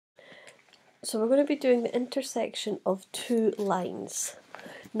So we're going to be doing the intersection of two lines.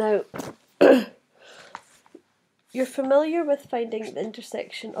 Now, you're familiar with finding the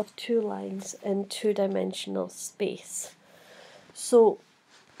intersection of two lines in two-dimensional space. So,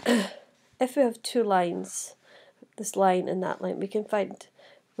 if we have two lines, this line and that line, we can find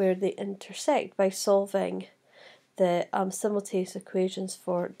where they intersect by solving the simultaneous equations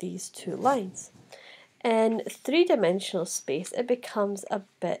for these two lines. In three-dimensional space, it becomes a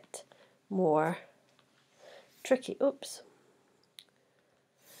bit more tricky. Oops.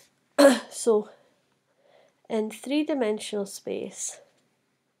 So, in three-dimensional space,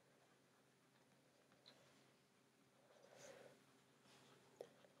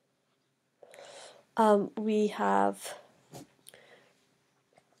 we have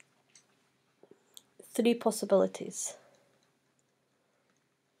three possibilities.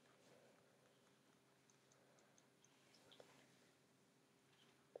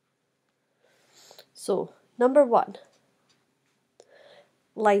 So, number one,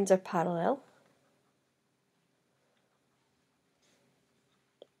 lines are parallel.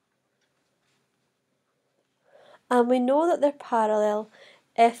 And we know that they're parallel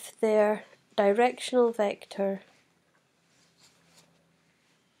if their directional vector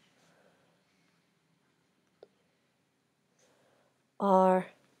are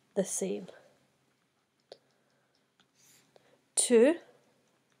the same. 2,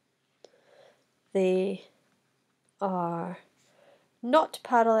 they are not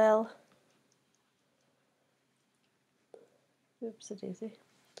parallel. Oops, a daisy.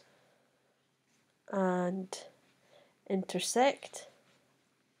 And intersect.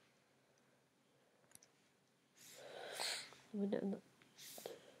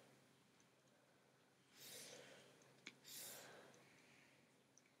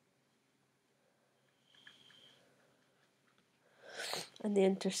 And they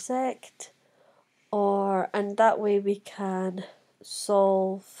intersect, and that way we can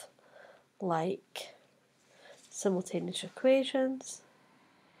solve like simultaneous equations.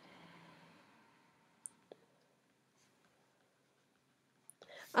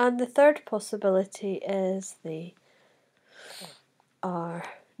 And the third possibility is they are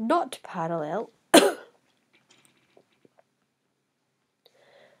not parallel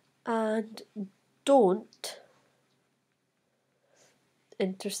and don't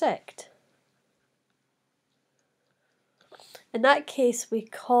intersect. In that case,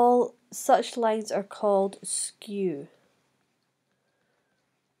 such lines are called skew.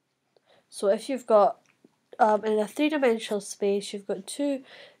 So if you've got, in a three-dimensional space, you've got two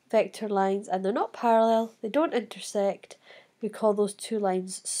vector lines and they're not parallel, they don't intersect, we call those two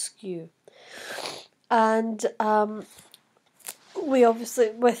lines skew. And we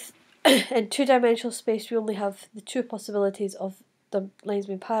obviously, in two-dimensional space, we only have the two possibilities of the lines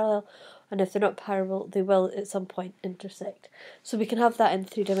being parallel, and if they're not parallel, they will at some point intersect. So we can have that in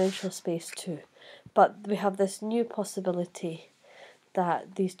three-dimensional space too. But we have this new possibility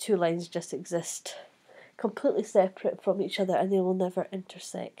that these two lines just exist completely separate from each other and they will never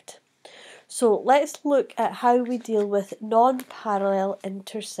intersect. So let's look at how we deal with non-parallel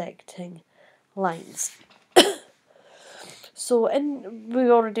intersecting lines. So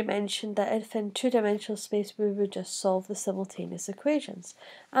we already mentioned that if in two-dimensional space we would just solve the simultaneous equations,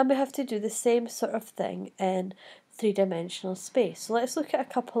 and we have to do the same sort of thing in three-dimensional space. So let's look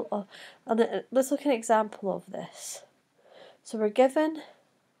at let's look at an example of this. So we're given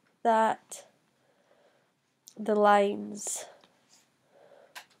that the lines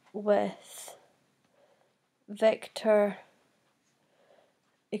with vector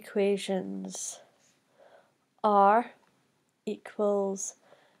equations R equals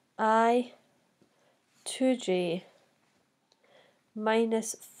I 2j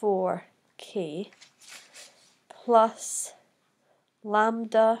minus 4k plus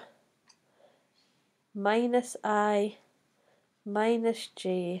lambda minus I minus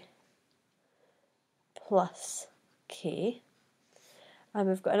j plus k. And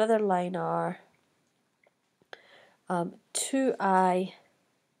we've got another line R, 2I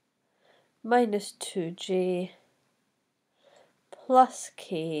minus 2j plus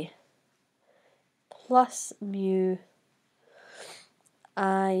k plus mu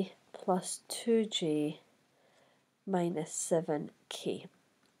I plus 2j minus 7k.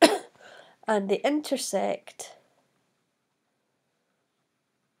 And they intersect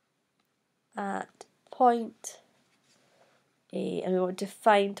at point A, and we want to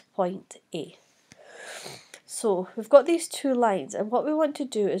find point A. So we've got these two lines, and what we want to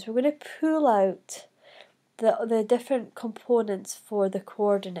do is we're going to pull out the different components for the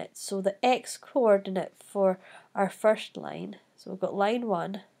coordinates. So the x coordinate for our first line, so we've got line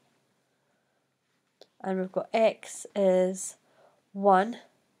 1, and we've got x is 1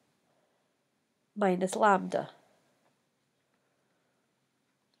 minus lambda.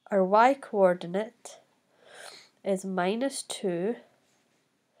 Our y coordinate is minus 2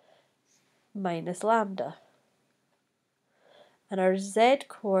 minus lambda. And our z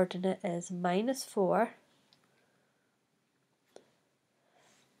coordinate is minus 4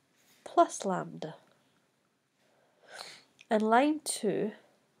 plus lambda. And line 2,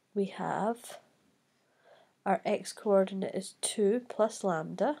 we have our x coordinate is 2 plus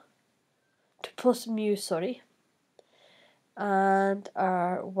lambda, plus mu, sorry. And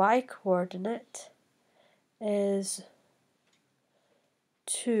our y coordinate is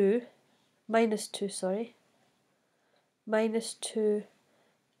minus 2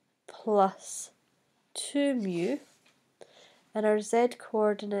 plus 2 mu, and our z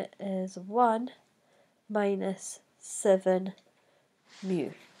coordinate is 1 minus 7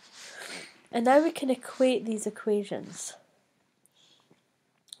 mu. And now we can equate these equations.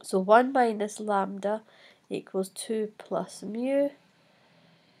 So 1 minus lambda equals 2 plus mu,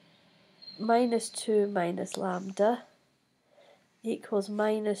 minus 2 minus lambda equals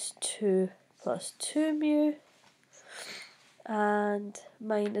minus 2 plus 2 mu, and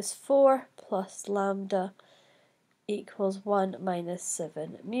minus 4 plus lambda equals 1 minus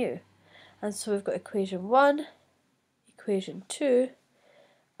 7 mu. And so we've got equation 1, equation 2,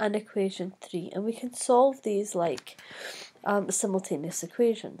 and equation 3. And we can solve these like simultaneous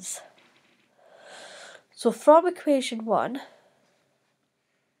equations. So from equation 1,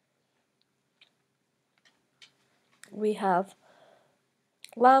 we have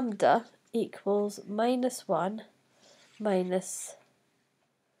lambda equals minus 1 minus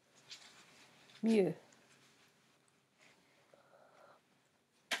mu.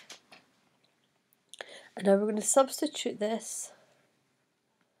 And now we're going to substitute this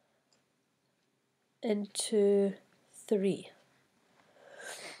into 3.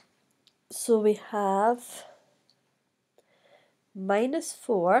 So we have minus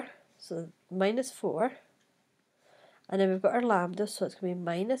 4, so minus 4, and then we've got our lambda, so it's going to be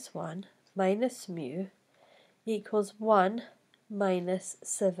minus 1 minus mu equals 1 minus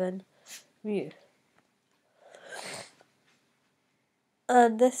 7 mu.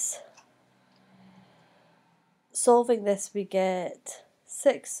 And this, solving this, we get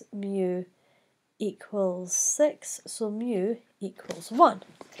 6 mu equals 6, so mu equals 1.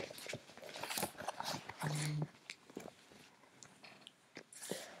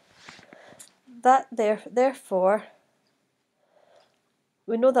 Therefore,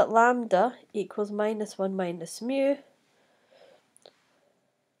 we know that lambda equals minus 1 minus mu,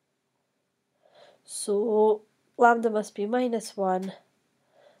 so lambda must be minus 1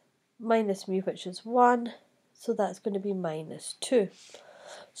 minus mu, which is 1, so that's going to be minus 2.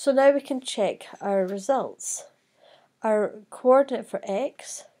 So now we can check our results. Our coordinate for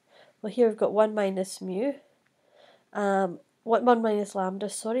x, well, here we've got 1 minus mu, 1 minus lambda,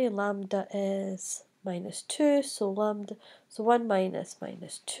 sorry, and lambda is minus 2, so 1 minus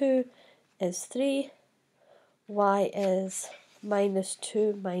minus 2 is 3, y is minus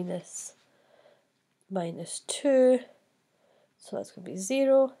 2 minus minus 2, so that's going to be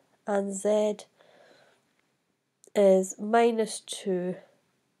 0, and z is minus 2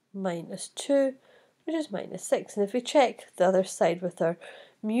 minus 2, which is minus 6. And if we check the other side with our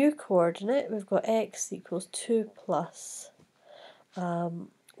mu coordinate, we've got x equals 2 plus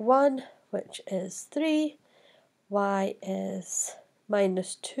 1, which is 3, y is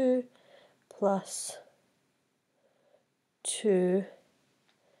minus 2 plus 2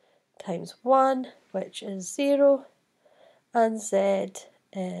 times 1, which is 0, and z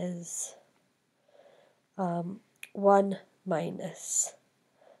is 1 minus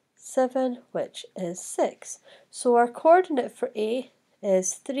 7, which is 6. So our coordinate for A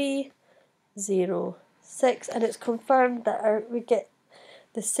is 3, 0, 6, and it's confirmed that we get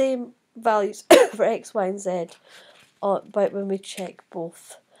the same values for x, y, and z but when we check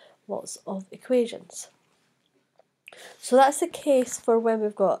both lots of equations. So that's the case for when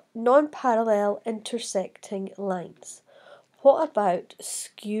we've got non-parallel intersecting lines. What about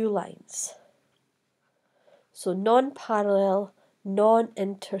skew lines? So non-parallel,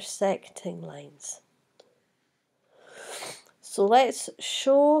 non-intersecting lines. So let's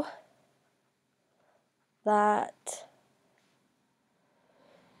show that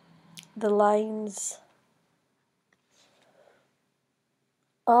the lines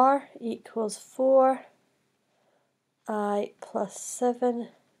R equals 4I plus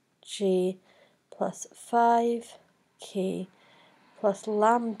 7J plus 5K plus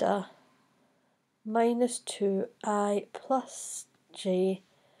lambda minus 2I plus J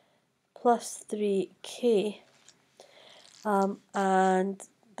plus 3k, and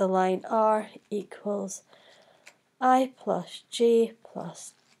the line r equals I plus j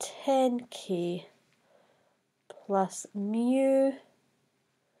plus 10k plus mu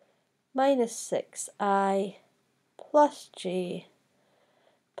minus 6I plus j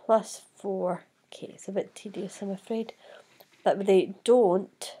plus 4k. It's a bit tedious, I'm afraid, but they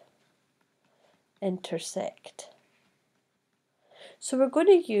don't intersect. So we're going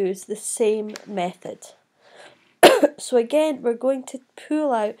to use the same method. So again, we're going to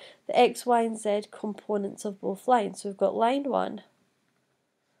pull out the x, y, and z components of both lines. So we've got line 1.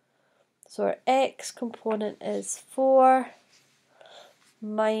 So our x component is 4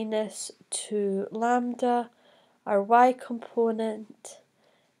 minus 2 lambda. Our y component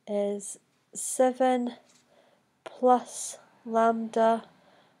is 7 plus lambda.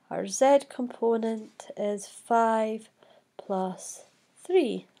 Our z component is 5 plus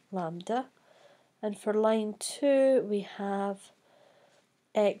 3 lambda. And for line 2, we have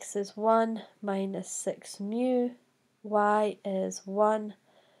x is 1 minus 6 mu, y is 1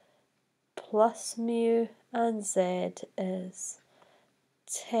 plus mu, and z is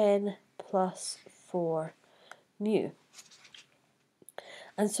 10 plus 4 mu.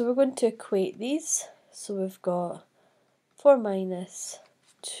 And so we're going to equate these. So we've got 4 minus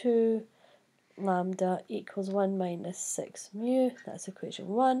 2 lambda equals 1 minus 6 mu, that's equation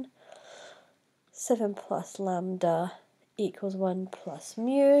 1. 7 plus lambda equals 1 plus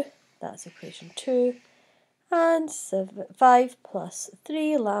mu, that's equation 2. And 5 plus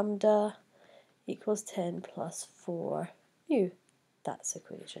 3 lambda equals 10 plus 4 mu, that's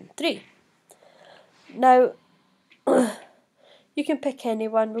equation 3. Now, you can pick any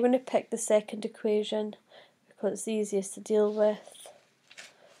one. We're going to pick the second equation because it's the easiest to deal with.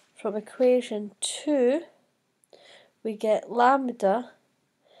 From equation 2, we get lambda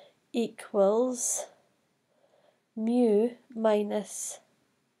equals mu minus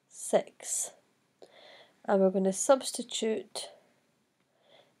 6. And we're going to substitute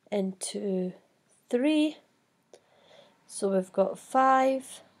into 3. So we've got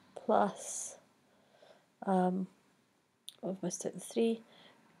 5 plus, I've missed out the 3,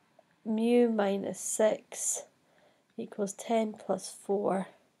 mu minus 6 equals 10 plus 4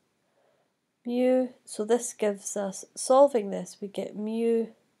 mu. So this gives us, solving this, we get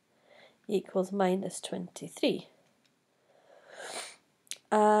mu equals minus 23.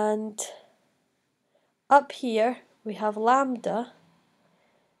 And up here we have lambda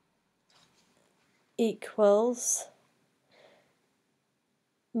equals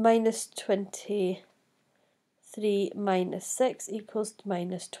minus 23 minus 6 equals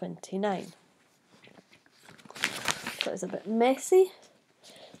minus 29. That was a bit messy.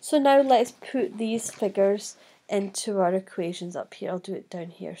 So now let's put these figures into our equations up here. I'll do it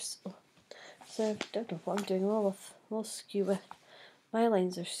down here. So I don't know what I'm doing. I'm all skew with. My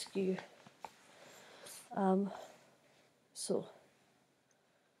lines are skew.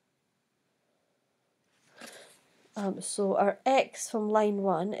 So our x from line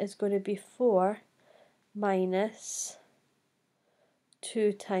 1 is going to be 4 minus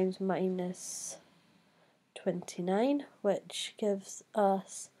 2 times minus 29, which gives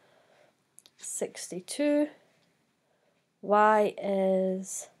us 62. Y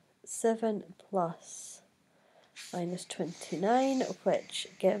is 7 plus minus 29, which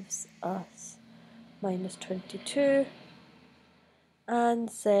gives us minus 22. And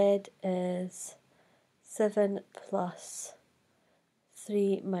Z is 7 plus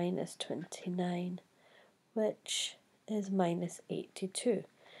 3 minus 29, which is minus 82.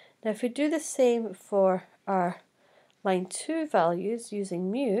 Now if we do the same for our line 2 values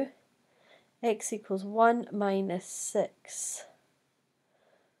using mu, x equals 1 minus 6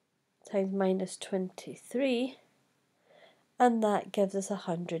 times minus 23, and that gives us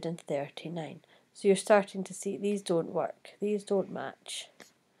 139. So you're starting to see these don't work, these don't match.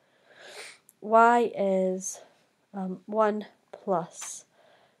 Y is 1 plus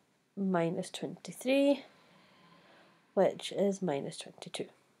minus 23, which is minus 22.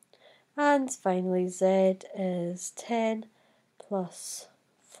 And finally Z is 10 plus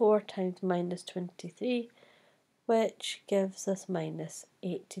 4 times minus 23, which gives us minus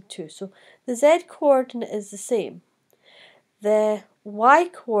 82. So the Z coordinate is the same. The Y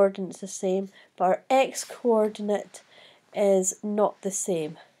coordinate is the same, but our X coordinate is not the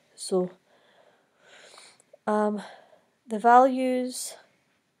same. So the values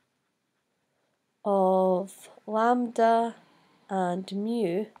of lambda and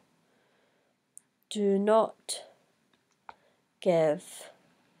mu do not give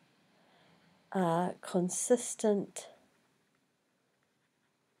a consistent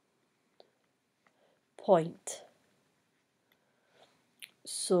point.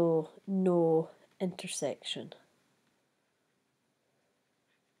 So no intersection.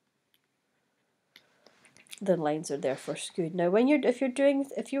 The lines are therefore skewed. Now, when if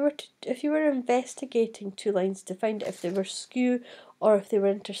you were investigating two lines to find if they were skew or if they were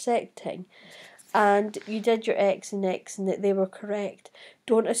intersecting, and you did your x and that they were correct,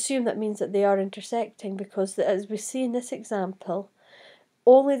 don't assume that means that they are intersecting, because as we see in this example,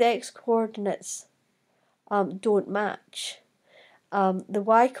 only the x coordinates don't match. The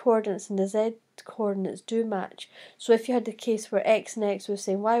y coordinates and the z coordinates do match. So if you had the case where x and x were the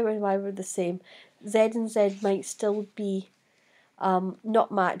same, y and y were the same, z and z might still be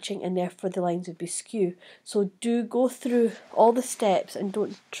not matching, and therefore the lines would be skew. So do go through all the steps and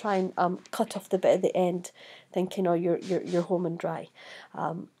don't try and cut off the bit at the end thinking, oh, you're home and dry.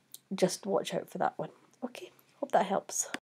 Just watch out for that one. Okay, hope that helps.